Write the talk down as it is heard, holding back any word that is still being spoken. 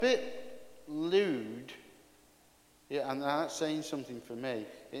bit lewd, yeah, and that's saying something for me.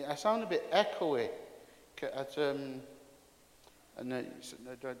 I sound a bit echoey. No,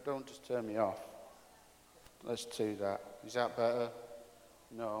 don't just turn me off. Let's do that. Is that better?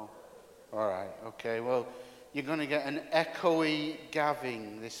 No. All right. Okay. Well, you're going to get an echoey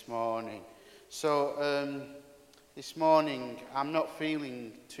Gavin this morning. So this morning I'm not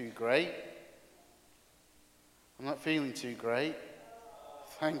feeling too great.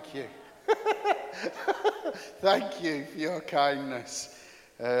 Thank you. Thank you for your kindness.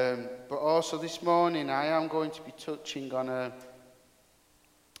 But also this morning I am going to be touching on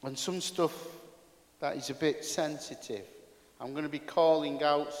some stuff that is a bit sensitive. I'm going to be calling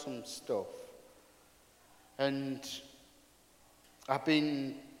out some stuff. And I've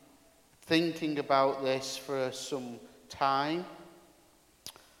been thinking about this for some time.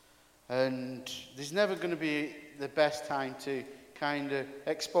 And there's never going to be the best time to kind of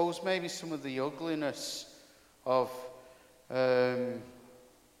expose maybe some of the ugliness of us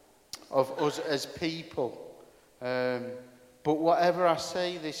as people. But whatever I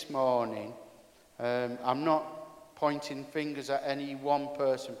say this morning, I'm not pointing fingers at any one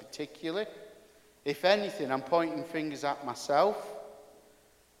person particularly. If anything, I'm pointing fingers at myself,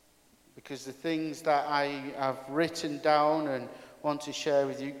 because the things that I have written down and want to share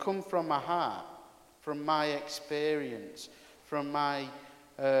with you come from my heart, from my experience, from my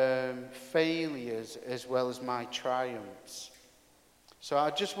failures as well as my triumphs. So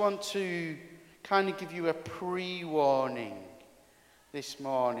I just want to kind of give you a pre-warning this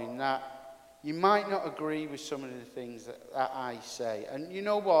morning that you might not agree with some of the things that I say. And you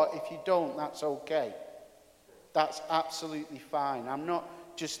know what? If you don't, that's okay. That's absolutely fine. I'm not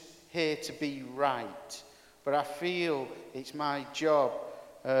just here to be right. But I feel it's my job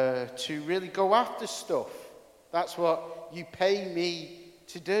to really go after stuff. That's what you pay me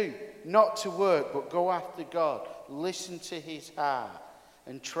to do. Not to work, but go after God. Listen to his heart.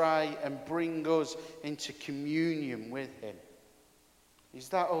 And try and bring us into communion with him. Is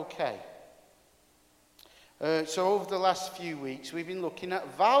that okay? So over the last few weeks, we've been looking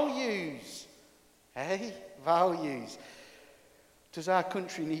at values. Hey, values. Does our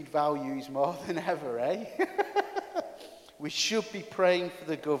country need values more than ever, eh? We should be praying for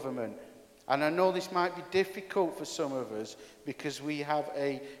the government. And I know this might be difficult for some of us because we have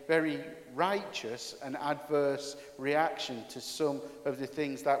a very righteous and adverse reaction to some of the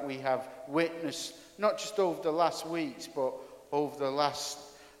things that we have witnessed, not just over the last weeks, but over the last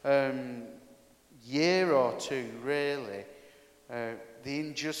year or two, really. The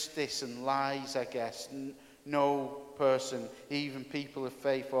injustice and lies, I guess. No person, even people of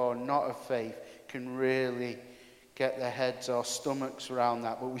faith or not of faith, can really get their heads or stomachs around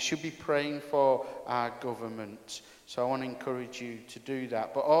that. But we should be praying for our government. So I want to encourage you to do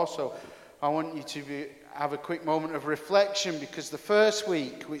that. But also, I want you to have a quick moment of reflection, because the first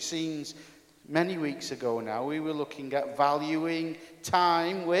week, which seems many weeks ago now, we were looking at valuing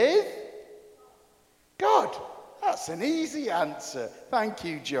time with God. That's an easy answer. Thank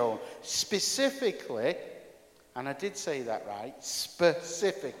you, Joan. Specifically, and I did say that right,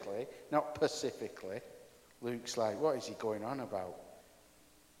 specifically, not pacifically. Luke's like, what is he going on about?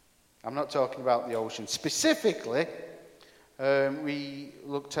 I'm not talking about the ocean. Specifically, we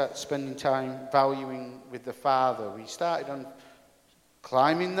looked at spending time valuing with the Father. We started on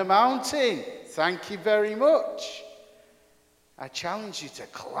climbing the mountain. Thank you very much. I challenge you to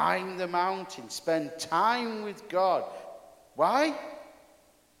climb the mountain, spend time with God. Why?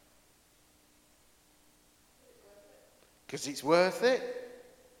 Because it's worth it.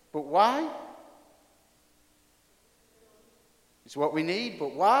 But why? It's what we need,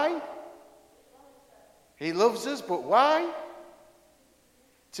 but why? He loves us, but why?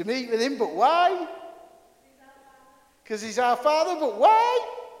 To meet with him, but why? Because he's our Father, but why?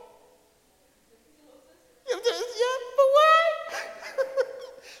 Yeah, but why?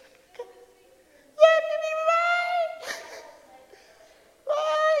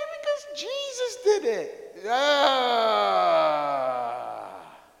 Why? Because Jesus did it.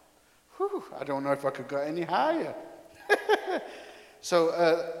 I don't know if I could go any higher. So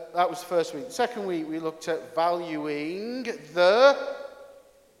that was the first week. Second week, we looked at valuing the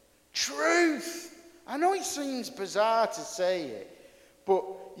truth. I know it seems bizarre to say it, but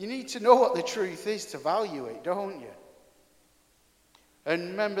you need to know what the truth is to value it, don't you?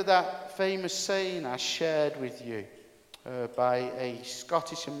 And remember that famous saying I shared with you by a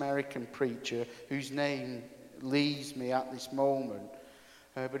Scottish-American preacher whose name leaves me at this moment.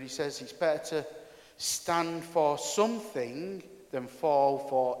 But he says it's better to stand for something than fall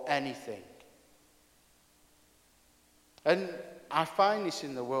for anything. And I find this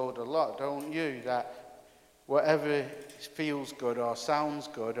in the world a lot, don't you? That whatever feels good or sounds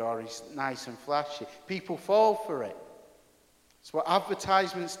good or is nice and flashy, people fall for it. It's what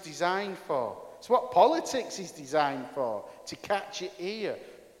advertisement's designed for. It's what politics is designed for, to catch your ear.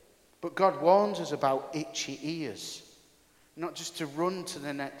 But God warns us about itchy ears. Not just to run to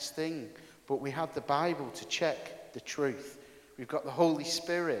the next thing, but we have the Bible to check the truth. We've got the Holy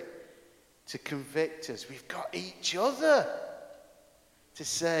Spirit to convict us. We've got each other to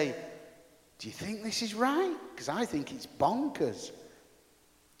say, do you think this is right? Because I think it's bonkers.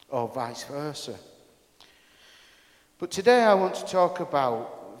 Or vice versa. But today I want to talk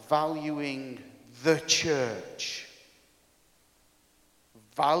about valuing the church.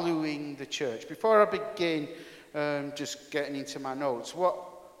 Valuing the church. Before I begin just getting into my notes,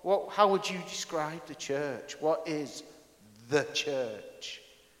 how would you describe the church? What is the church?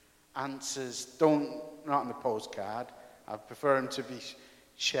 Answers not on the postcard. I prefer them to be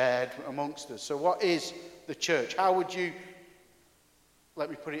shared amongst us. So what is the church? How would you, let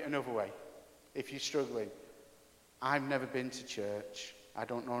me put it another way, if you're struggling. I've never been to church. I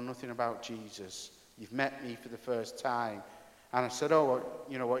don't know nothing about Jesus. You've met me for the first time. And I said, what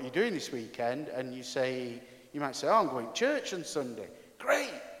are you doing this weekend? And you might say, I'm going to church on Sunday.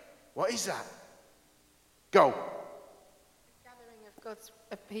 Great. What is that? Go. A gathering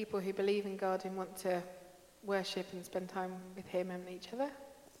of people who believe in God and want to worship and spend time with him and each other.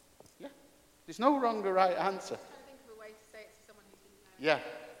 Yeah. There's no wrong or right answer. I'm trying to think of a way to say it to someone who didn't know. Yeah.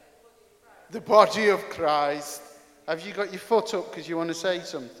 The body of Christ. Have you got your foot up because you want to say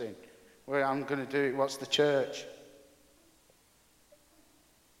something? Well, I'm going to do it. What's the church?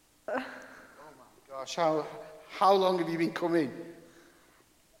 Oh my gosh, how long have you been coming?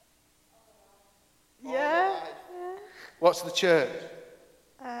 Yeah. What's the church?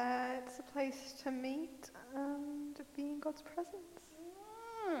 It's a place to meet and be in God's presence.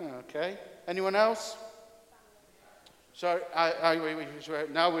 Okay. Anyone else? So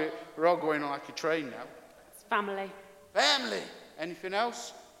now we're all going on like a train now. It's family. Family. Anything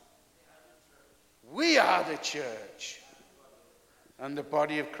else? We are the church and the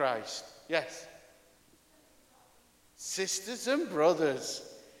body of Christ. Yes. Sisters and brothers.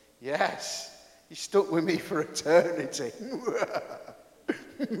 Yes. You stuck with me for eternity.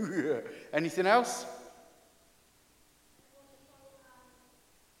 Anything else?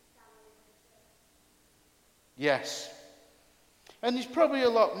 Yes. And there's probably a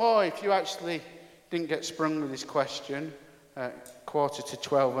lot more if you actually didn't get sprung with this question at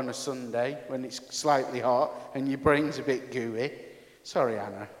 11:45 on a Sunday when it's slightly hot and your brain's a bit gooey. Sorry,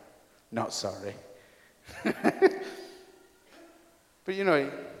 Anna. Not sorry. But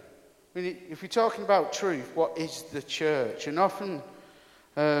if we're talking about truth, what is the church? And often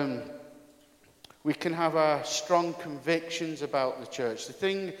we can have our strong convictions about the church. The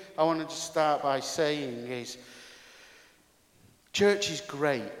thing I wanted to start by saying is, church is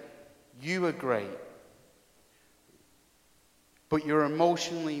great. You are great. But you're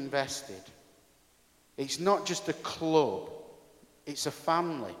emotionally invested. It's not just a club. It's a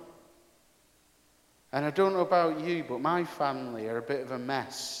family. And I don't know about you, but my family are a bit of a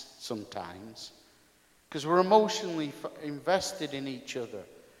mess sometimes. Because we're emotionally invested in each other.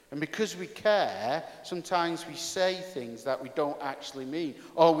 And because we care, sometimes we say things that we don't actually mean.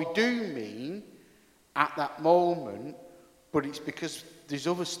 Or we do mean at that moment, but it's because there's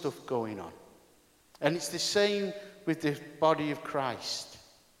other stuff going on. And it's the same with the body of Christ.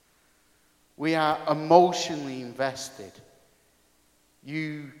 We are emotionally invested.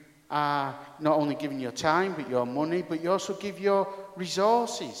 You are not only giving your time, but your money, but you also give your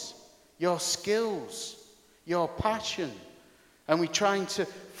resources, your skills, your passion. And we're trying to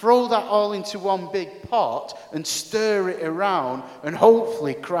throw that all into one big pot and stir it around, and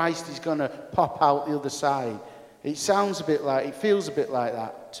hopefully Christ is going to pop out the other side. It feels a bit like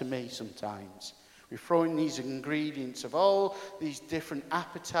that to me sometimes. We're throwing these ingredients of all these different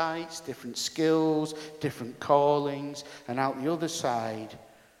appetites, different skills, different callings, and out the other side,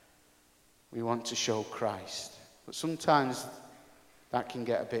 we want to show Christ. But sometimes that can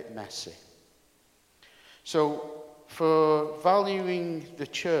get a bit messy. So, for valuing the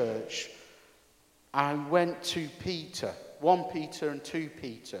church, I went to Peter, 1 Peter and 2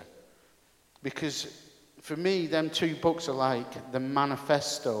 Peter, because for me, them two books are like the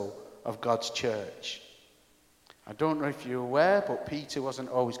manifesto of God's church. I don't know if you're aware, but Peter wasn't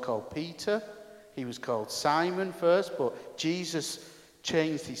always called Peter. He was called Simon first, but Jesus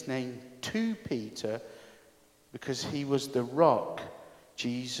changed his name to Peter because he was the rock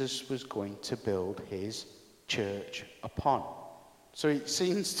Jesus was going to build his church upon. So it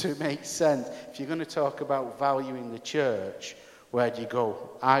seems to make sense. If you're going to talk about valuing the church, where do you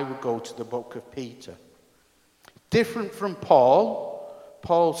go? I would go to the book of Peter. Different from Paul.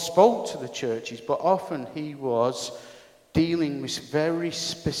 Paul spoke to the churches, but often he was dealing with very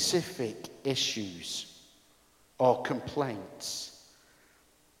specific issues or complaints.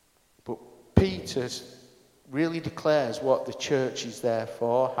 But Peter really declares what the church is there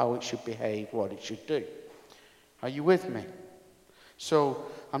for, how it should behave, what it should do. Are you with me? So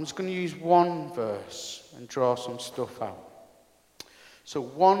I'm just going to use one verse and draw some stuff out. So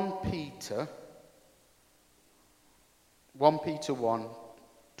 1 Peter 1,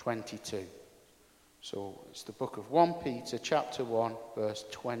 22. So it's the book of 1 Peter, chapter 1, verse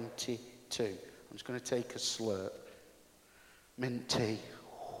 22. I'm just going to take a slurp. Mint tea.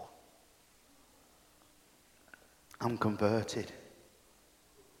 I'm converted.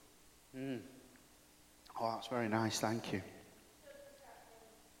 Oh, that's very nice, thank you.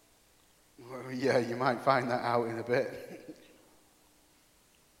 Well, yeah, you might find that out in a bit.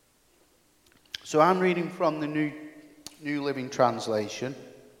 So I'm reading from the New Living Translation.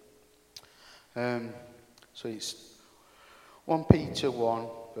 So it's 1 Peter 1,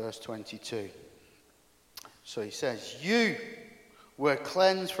 verse 22. So he says, "You were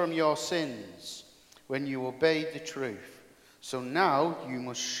cleansed from your sins when you obeyed the truth. So now you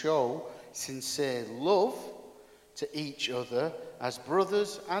must show sincere love to each other as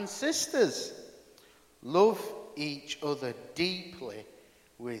brothers and sisters. Love each other deeply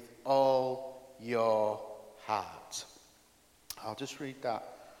with all your heart." I'll just read that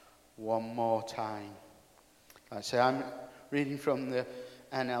one more time. Like I say, I'm reading from the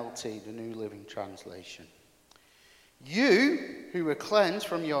NLT, the New Living Translation. "You who were cleansed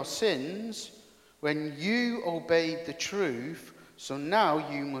from your sins when you obeyed the truth, so now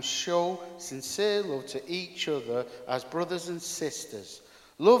you must show sincere love to each other as brothers and sisters.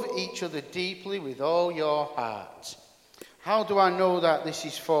 Love each other deeply with all your heart." How do I know that this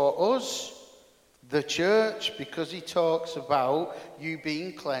is for us, the church? Because he talks about you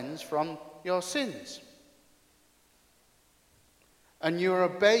being cleansed from your sins. And you're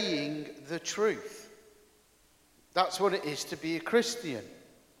obeying the truth. That's what it is to be a Christian.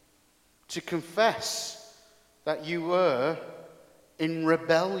 To confess that you were in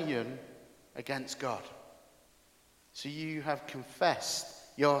rebellion against God. So you have confessed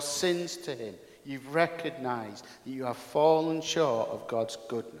your sins to him. You've recognized that you have fallen short of God's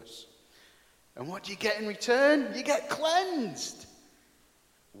goodness. And what do you get in return? You get cleansed.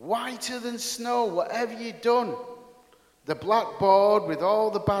 Whiter than snow, whatever you've done. The blackboard with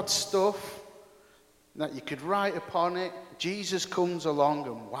all the bad stuff that you could write upon it, Jesus comes along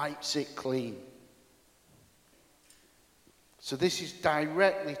and wipes it clean. So this is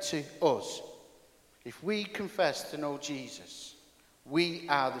directly to us. If we confess to know Jesus, we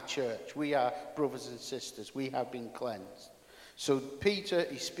are the church. We are brothers and sisters. We have been cleansed. So Peter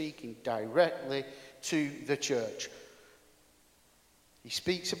is speaking directly to the church. He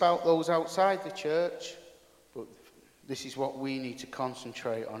speaks about those outside the church, but this is what we need to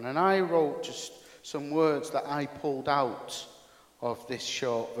concentrate on. And I wrote just some words that I pulled out of this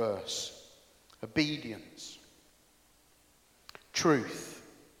short verse. Obedience, truth,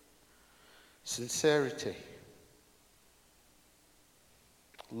 sincerity,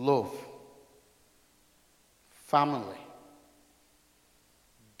 love, family,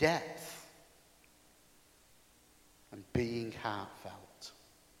 depth, and being heartfelt.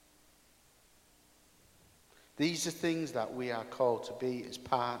 These are things that we are called to be as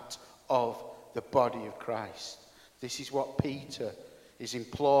part of the body of Christ. This is what Peter is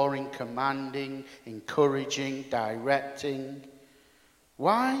imploring, commanding, encouraging, directing.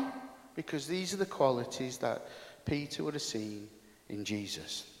 Why? Because these are the qualities that Peter would have seen in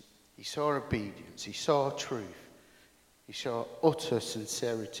Jesus. He saw obedience, he saw truth, he saw utter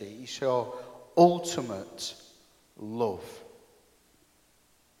sincerity, he saw ultimate love.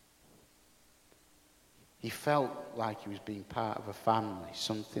 He felt like he was being part of a family,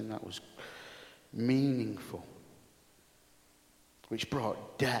 something that was meaningful, which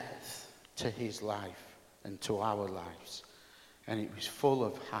brought depth to his life and to our lives. And it was full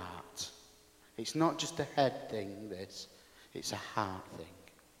of heart. It's not just a head thing, this. It's a heart thing.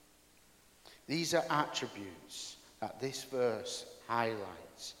 These are attributes that this verse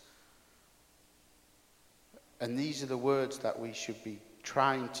highlights. And these are the words that we should be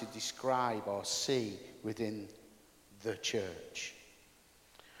trying to describe or see within the church.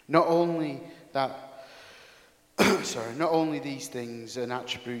 Not only that, not only these things and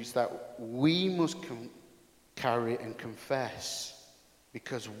attributes that we must carry and confess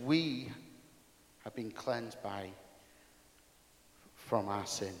because we have been cleansed from our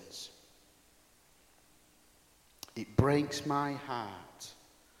sins. It breaks my heart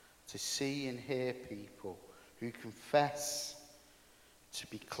to see and hear people who confess to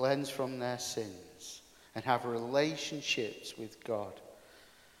be cleansed from their sins and have relationships with God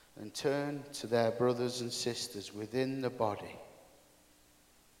and turn to their brothers and sisters within the body,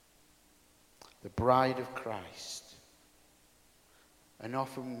 the bride of Christ, and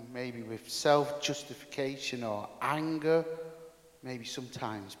often maybe with self-justification or anger, maybe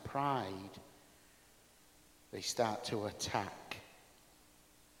sometimes pride, they start to attack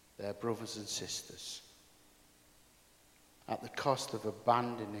their brothers and sisters at the cost of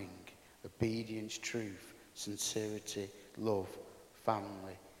abandoning obedience, truth, sincerity, love,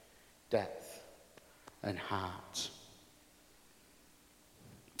 family, depth, and heart.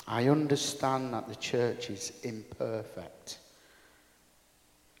 I understand that the church is imperfect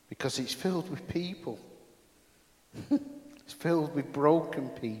because it's filled with people. It's filled with broken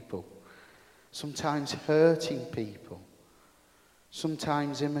people, sometimes hurting people,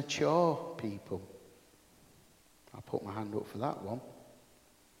 sometimes immature people. I'll put my hand up for that one.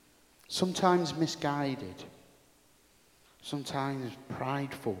 Sometimes misguided, sometimes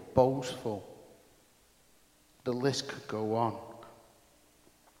prideful, boastful. The list could go on.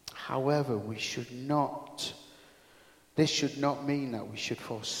 However, this should not mean that we should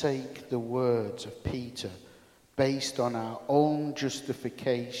forsake the words of Peter based on our own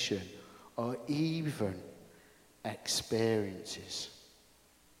justification or even experiences.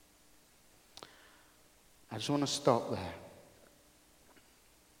 I just want to stop there.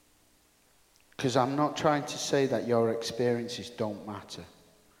 Because I'm not trying to say that your experiences don't matter,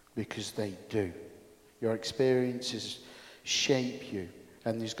 because they do. Your experiences shape you,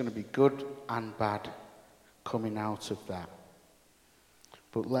 and there's going to be good and bad coming out of that.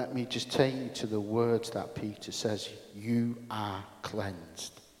 But let me just take you to the words that Peter says, you are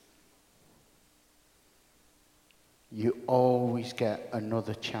cleansed. You always get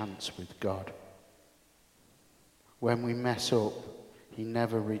another chance with God. When we mess up, he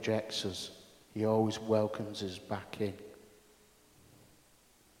never rejects us. He always welcomes us back in.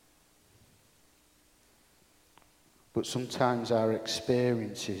 But sometimes our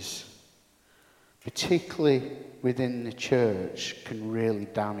experiences, particularly within the church, can really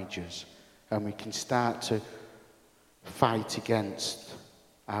damage us. And we can start to fight against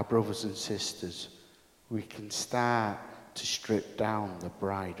our brothers and sisters. We can start to strip down the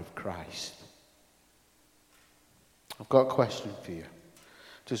bride of Christ. I've got a question for you.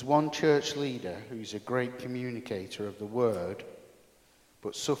 Does one church leader who's a great communicator of the word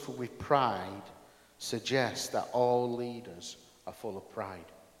but suffer with pride suggest that all leaders are full of pride?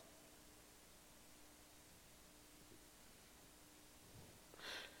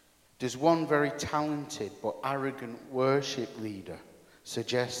 Does one very talented but arrogant worship leader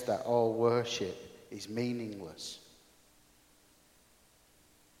suggest that all worship is meaningless?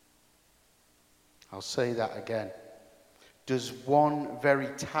 I'll say that again. Does one very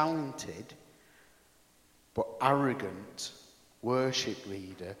talented but arrogant worship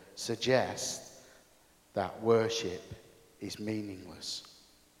leader suggest that worship is meaningless?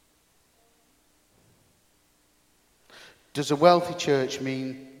 Does a wealthy church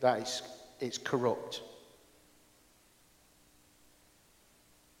mean that it's corrupt?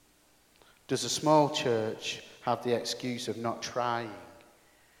 Does a small church have the excuse of not trying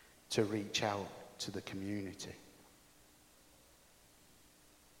to reach out to the community?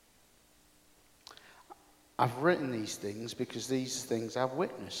 I've written these things because these things I've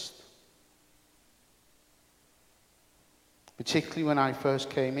witnessed. Particularly when I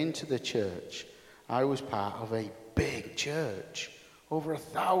first came into the church, I was part of a big church, over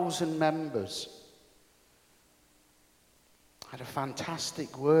 1,000 members. I had a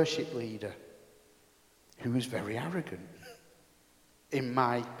fantastic worship leader who was very arrogant, in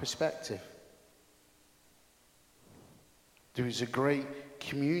my perspective. There was a great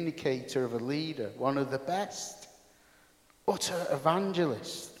communicator of a leader, one of the best, utter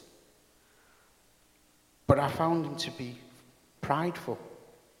evangelist. But I found him to be prideful.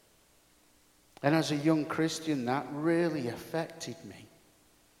 And as a young Christian, that really affected me.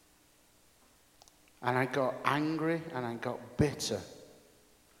 And I got angry and I got bitter.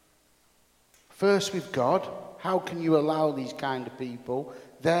 First with God, how can you allow these kind of people?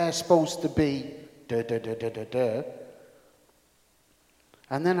 They're supposed to be da-da-da-da-da-da.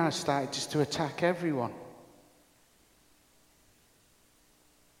 And then I started just to attack everyone.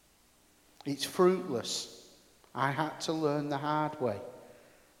 It's fruitless. I had to learn the hard way.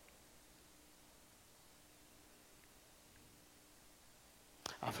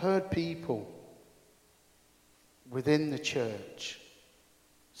 I've heard people within the church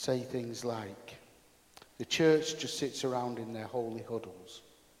say things like, The church just sits around in their holy huddles.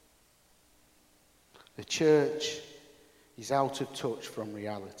 The church is out of touch from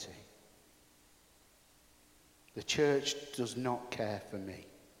reality. The church does not care for me.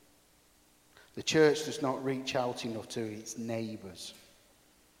 The church does not reach out enough to its neighbours.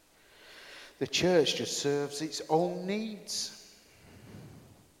 The church just serves its own needs.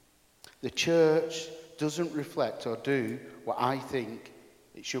 The church doesn't reflect or do what I think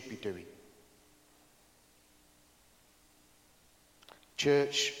it should be doing.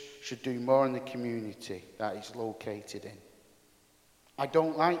 Church should do more in the community that it's located in. I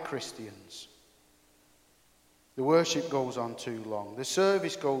don't like Christians. The worship goes on too long. The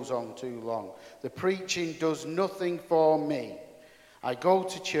service goes on too long. The preaching does nothing for me. I go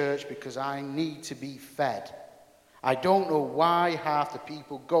to church because I need to be fed. I don't know why half the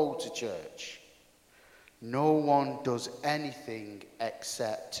people go to church. No one does anything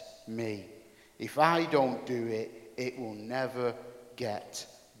except me. If I don't do it, it will never get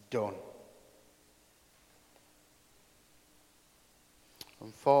done.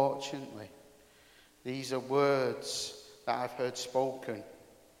 Unfortunately, these are words that I've heard spoken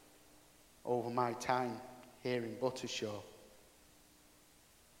over my time here in Buttershaw.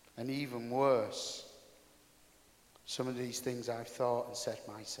 And even worse, some of these things I've thought and said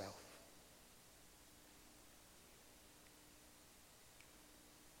myself.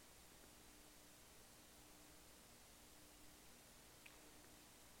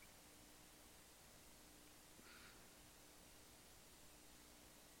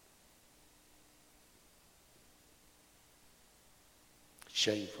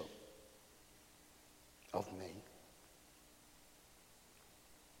 Shameful of me.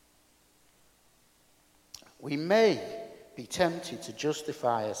 We may be tempted to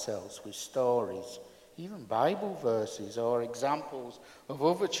justify ourselves with stories, even Bible verses or examples of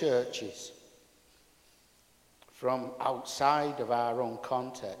other churches from outside of our own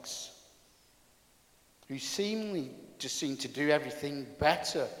context, who seemingly just seem to do everything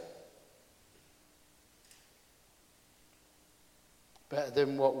better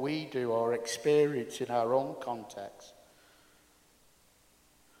than what we do or experience in our own context.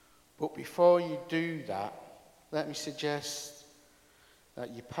 But before you do that, let me suggest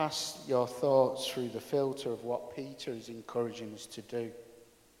that you pass your thoughts through the filter of what Peter is encouraging us to do.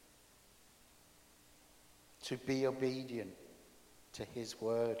 To be obedient to his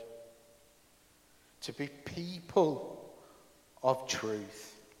word. To be people of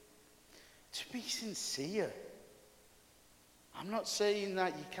truth. To be sincere. I'm not saying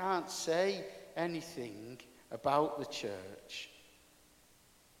that you can't say anything about the church,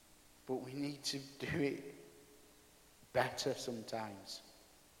 but we need to do it better sometimes.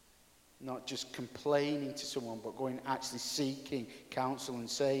 Not just complaining to someone, but going actually seeking counsel and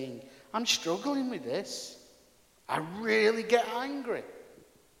saying, I'm struggling with this. I really get angry.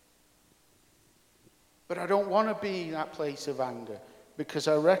 But I don't want to be in that place of anger because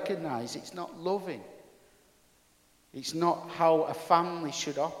I recognize it's not loving. It's not how a family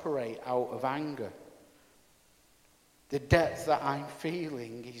should operate out of anger. The depth that I'm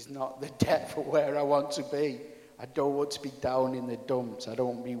feeling is not the depth of where I want to be. I don't want to be down in the dumps. I don't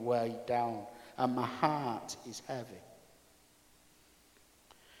want to be weighed down. And my heart is heavy.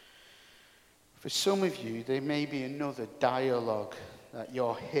 For some of you, there may be another dialogue that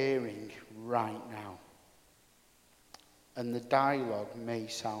you're hearing right now. And the dialogue may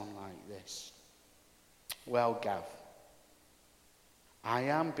sound like this. Well, Gav, I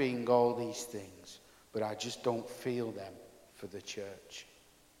am being all these things, but I just don't feel them for the church.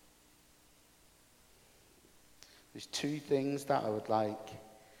 There's two things that I would like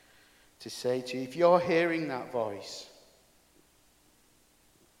to say to you. If you're hearing that voice,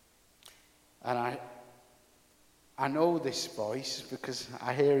 and I know this voice because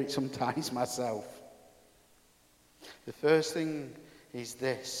I hear it sometimes myself. The first thing is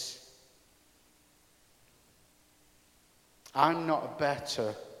this. I'm not a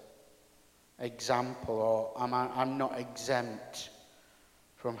better example, or I'm not exempt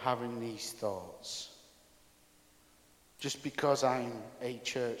from having these thoughts. Just because I'm a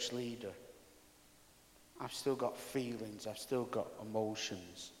church leader, I've still got feelings, I've still got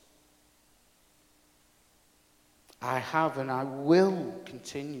emotions. I have and I will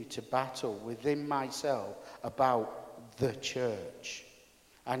continue to battle within myself about the church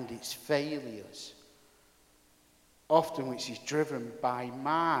and its failures, often which is driven by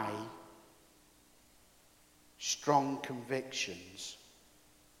my strong convictions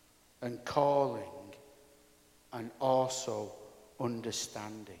and calling and also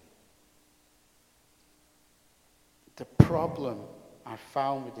understanding. The problem I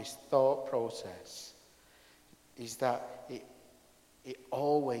found with this thought process is that it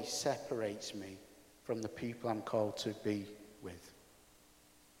always separates me from the people I'm called to be with,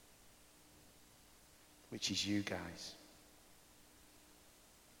 which is you guys.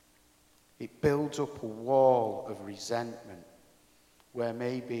 It builds up a wall of resentment where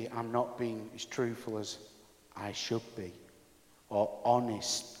maybe I'm not being as truthful as I should be, or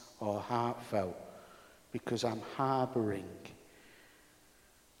honest, or heartfelt, because I'm harbouring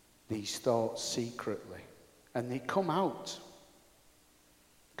these thoughts secretly. And they come out.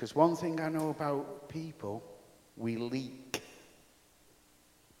 Because one thing I know about people, we leak.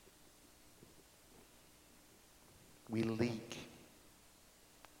 We leak.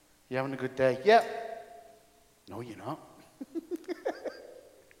 You having a good day? Yep. No, you're not.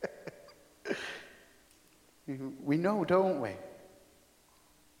 We know, don't we?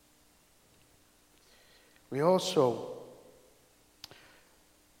 We also,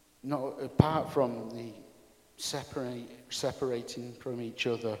 apart from the separating from each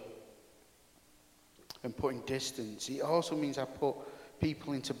other and putting distance, it also means I put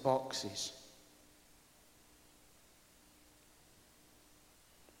people into boxes.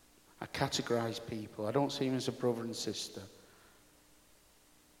 I categorize people. I don't see them as a brother and sister.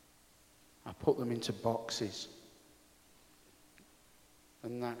 I put them into boxes.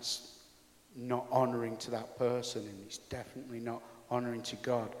 And that's not honouring to that person, and it's definitely not honouring to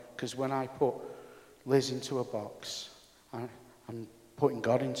God. Because when I put Liz into a box, I'm putting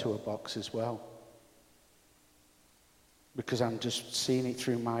God into a box as well. Because I'm just seeing it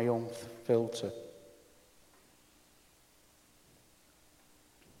through my own filter.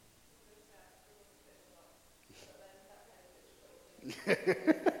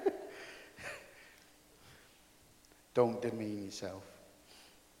 Don't demean yourself.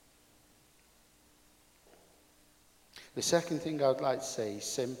 The second thing I'd like to say is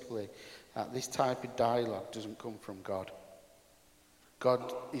simply that this type of dialogue doesn't come from God.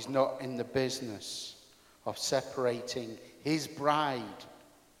 God is not in the business of separating his bride,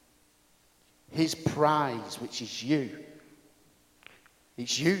 his prize, which is you.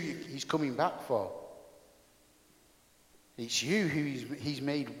 It's you he's coming back for. It's you who he's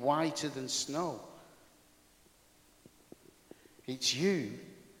made whiter than snow. It's you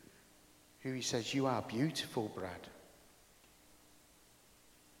who he says, you are beautiful, Brad.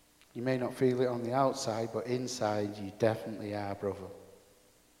 You may not feel it on the outside, but inside you definitely are, brother.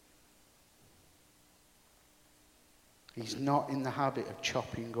 He's not in the habit of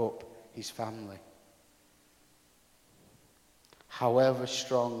chopping up his family. However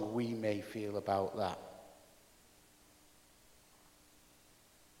strong we may feel about that.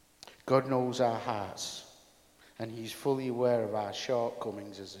 God knows our hearts, and he's fully aware of our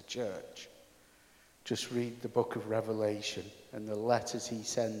shortcomings as a church. Just read the book of Revelation and the letters he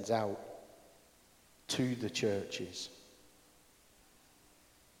sends out to the churches.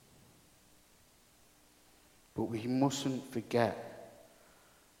 But we mustn't forget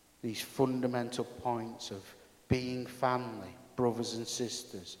these fundamental points of being family, brothers and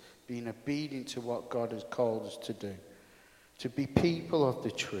sisters, being obedient to what God has called us to do, to be people of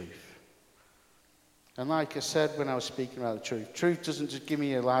the truth. And like I said when I was speaking about the truth doesn't just give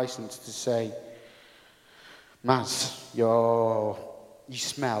me a license to say, Maz, you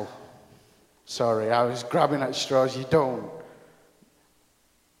smell. Sorry, I was grabbing at straws. You don't.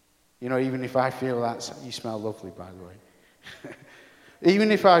 You know, even if I feel you smell lovely, by the way.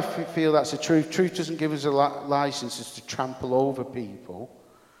 Even if I feel that's the truth doesn't give us a license to trample over people,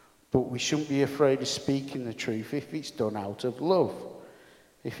 but we shouldn't be afraid of speaking the truth if it's done out of love,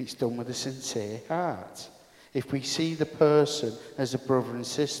 if it's done with a sincere heart. If we see the person as a brother and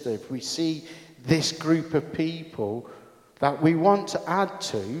sister, if we see this group of people that we want to add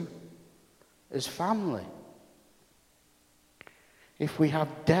to as family. If we have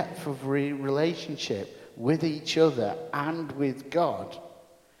depth of relationship with each other and with God,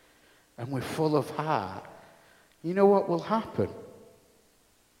 and we're full of heart, you know what will happen?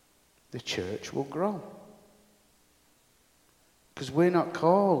 The church will grow. Because we're not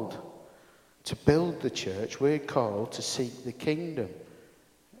called to build the church, we're called to seek the kingdom.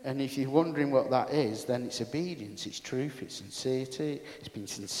 And if you're wondering what that is, then it's obedience, it's truth, it's sincerity, it's being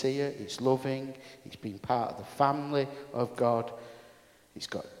sincere, it's loving, it's being part of the family of God, it's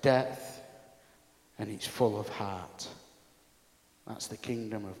got depth, and it's full of heart. That's the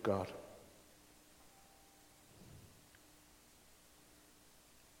kingdom of God.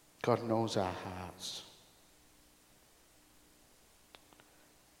 God knows our hearts.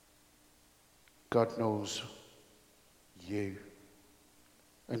 God knows you.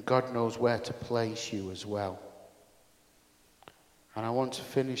 And God knows where to place you as well. And I want to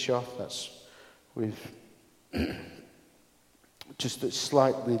finish off with just at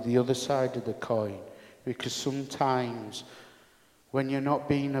slightly the other side of the coin, because sometimes when you're not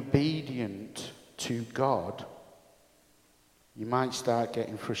being obedient to God, you might start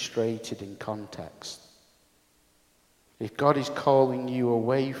getting frustrated in context. If God is calling you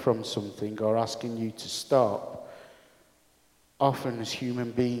away from something or asking you to stop, often as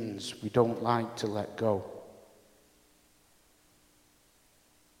human beings, we don't like to let go.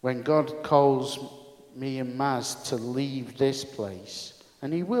 When God calls me and Maz to leave this place,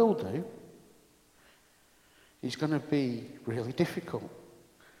 and he will do, it's going to be really difficult.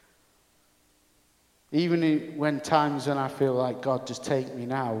 Even when times when I feel like, God, just take me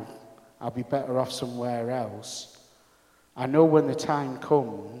now, I'll be better off somewhere else. I know when the time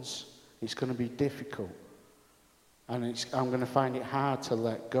comes, it's going to be difficult. And I'm going to find it hard to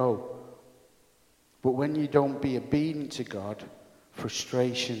let go. But when you don't be obedient to God,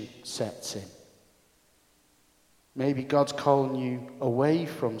 frustration sets in. Maybe God's calling you away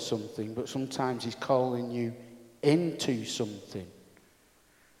from something, but sometimes he's calling you into something.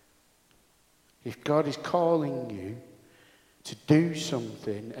 If God is calling you to do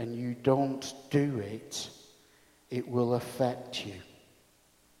something and you don't do it, it will affect you.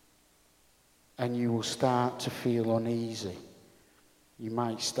 And you will start to feel uneasy. You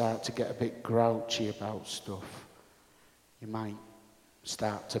might start to get a bit grouchy about stuff. You might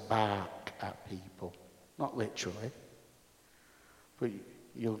start to bark at people. Not literally. But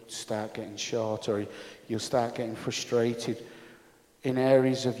you'll start getting short, or you'll start getting frustrated in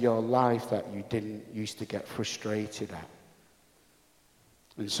areas of your life that you didn't used to get frustrated at.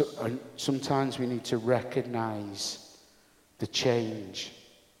 And sometimes we need to recognize the change.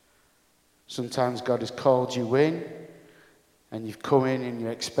 Sometimes God has called you in, and you've come in and you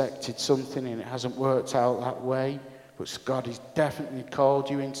expected something and it hasn't worked out that way, but God has definitely called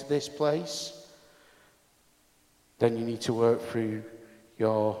you into this place. Then you need to work through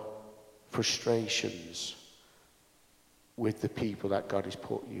your frustrations with the people that God has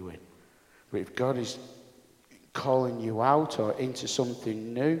put you in. But if God is calling you out or into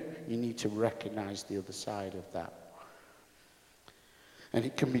something new, you need to recognize the other side of that. And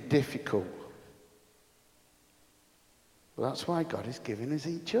it can be difficult. But that's why God has given us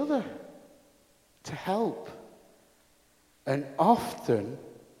each other to help. And often,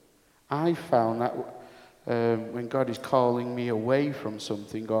 I found that when God is calling me away from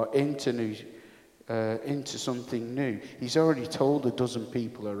something or into something new, he's already told a dozen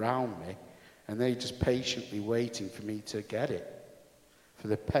people around me, and they're just patiently waiting for me to get it, for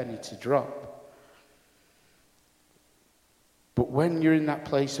the penny to drop. But when you're in that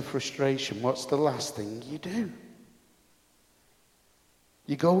place of frustration, what's the last thing you do?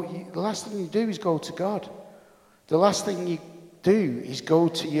 The last thing you do is go to God. The last thing you do is go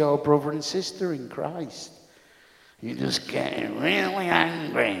to your brother and sister in Christ. You just get really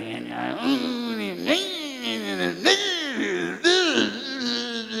angry and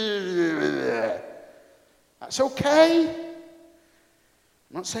that's okay.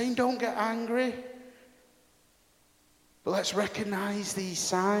 I'm not saying don't get angry, but let's recognize these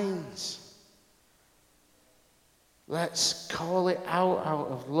signs. Let's call it out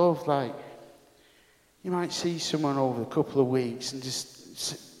of love. Like, you might see someone over a couple of weeks and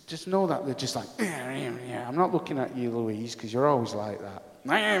just know that they're just like, yeah. I'm not looking at you, Louise, because you're always like that.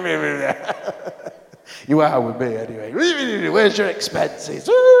 You are with me anyway. Where's your expenses?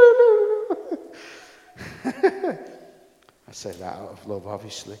 I say that out of love,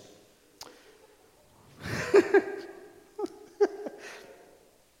 obviously.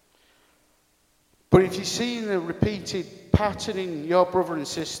 But if you're seeing a repeated pattern in your brother and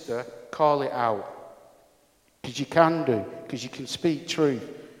sister, call it out. Because you can do. Because you can speak truth.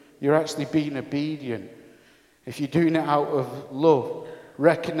 You're actually being obedient. If you're doing it out of love,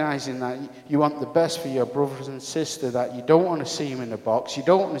 recognizing that you want the best for your brothers and sister, that you don't want to see them in a box, you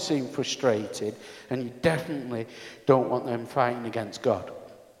don't want to see them frustrated, and you definitely don't want them fighting against God.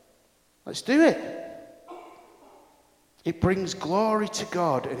 Let's do it. It brings glory to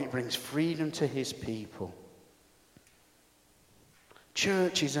God and it brings freedom to his people.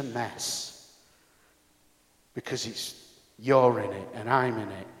 Church is a mess because you're in it and I'm in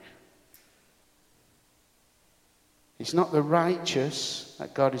it. It's not the righteous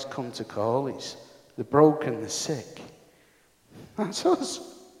that God has come to call, it's the broken, the sick. That's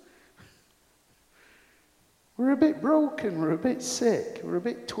us. We're a bit broken, we're a bit sick, we're a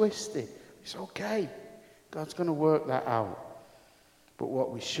bit twisted. It's okay. God's going to work that out. But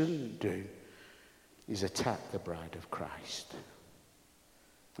what we shouldn't do is attack the bride of Christ.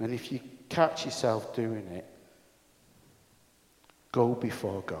 And if you catch yourself doing it, go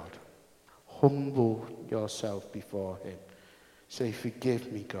before God Humble yourself before him. Say,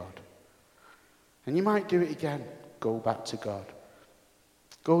 forgive me, God. And you might do it again. Go back to God.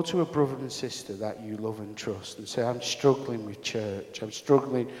 Go to a brother and sister that you love and trust and say, I'm struggling with church. I'm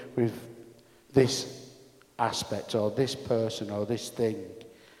struggling with this aspect or this person or this thing.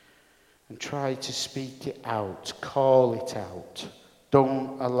 And try to speak it out. Call it out.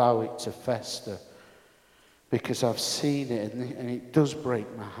 Don't allow it to fester. Because I've seen it and it does break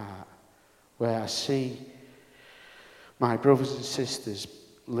my heart. Where I see my brothers and sisters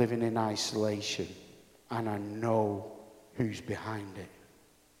living in isolation and I know who's behind it.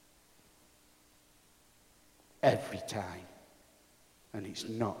 Every time. And it's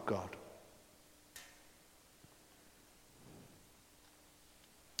not God.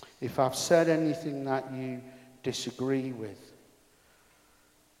 If I've said anything that you disagree with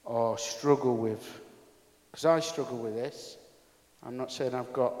or struggle with, because I struggle with this, I'm not saying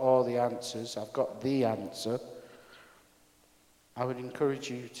I've got all the answers, I've got the answer. I would encourage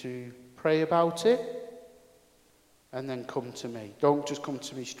you to pray about it and then come to me. Don't just come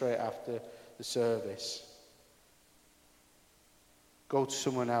to me straight after the service. Go to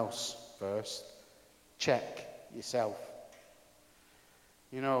someone else first. Check yourself.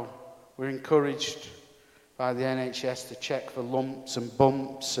 You know, we're encouraged by the NHS to check for lumps and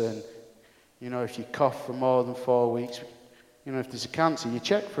bumps and, you know, if you cough for more than 4 weeks, you know, if there's a cancer, you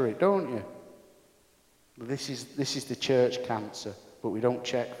check for it, don't you? This is the church cancer, but we don't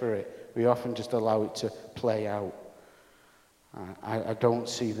check for it. We often just allow it to play out. I don't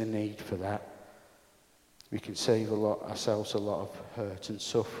see the need for that. We can save ourselves a lot of hurt and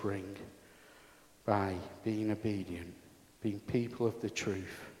suffering by being obedient, being people of the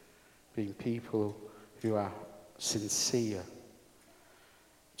truth, being people who are sincere,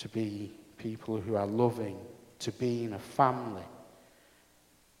 to be people who are loving, to be in a family,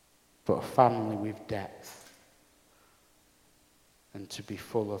 but a family with depth, and to be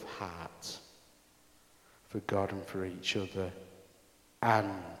full of heart for God and for each other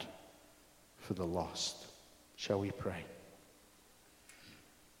and for the lost. Shall we pray?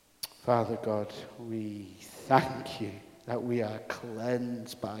 Father God, we thank you that we are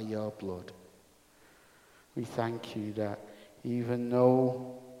cleansed by your blood. We thank you that even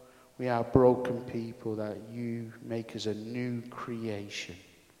though we are broken people, that you make us a new creation.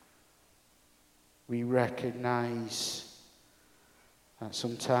 We recognize that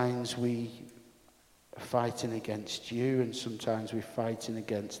sometimes we are fighting against you and sometimes we're fighting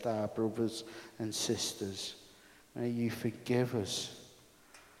against our brothers and sisters. May you forgive us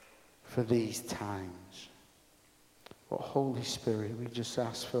for these times. But Holy Spirit, we just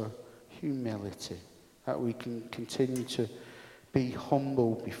ask for humility, that we can continue to be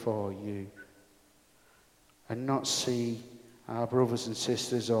humble before you and not see our brothers and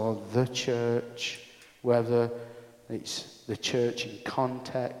sisters or the church, whether it's the church in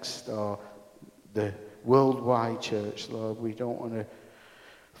context or the worldwide church, Lord. We don't want to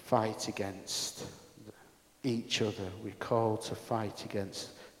fight against each other. We're called to fight against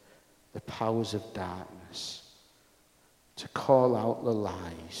the powers of darkness, to call out the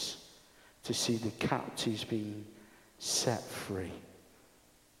lies, to see the captives being set free,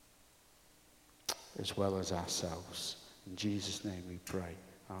 as well as ourselves. In Jesus' name we pray.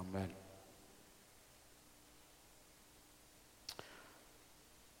 Amen.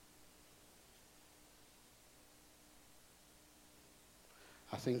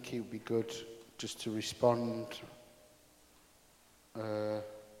 I think it would be good just to respond in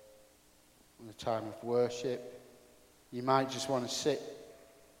the time of worship. You might just want to sit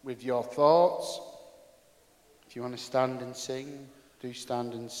with your thoughts. If you want to stand and sing, do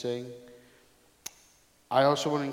stand and sing. I also want to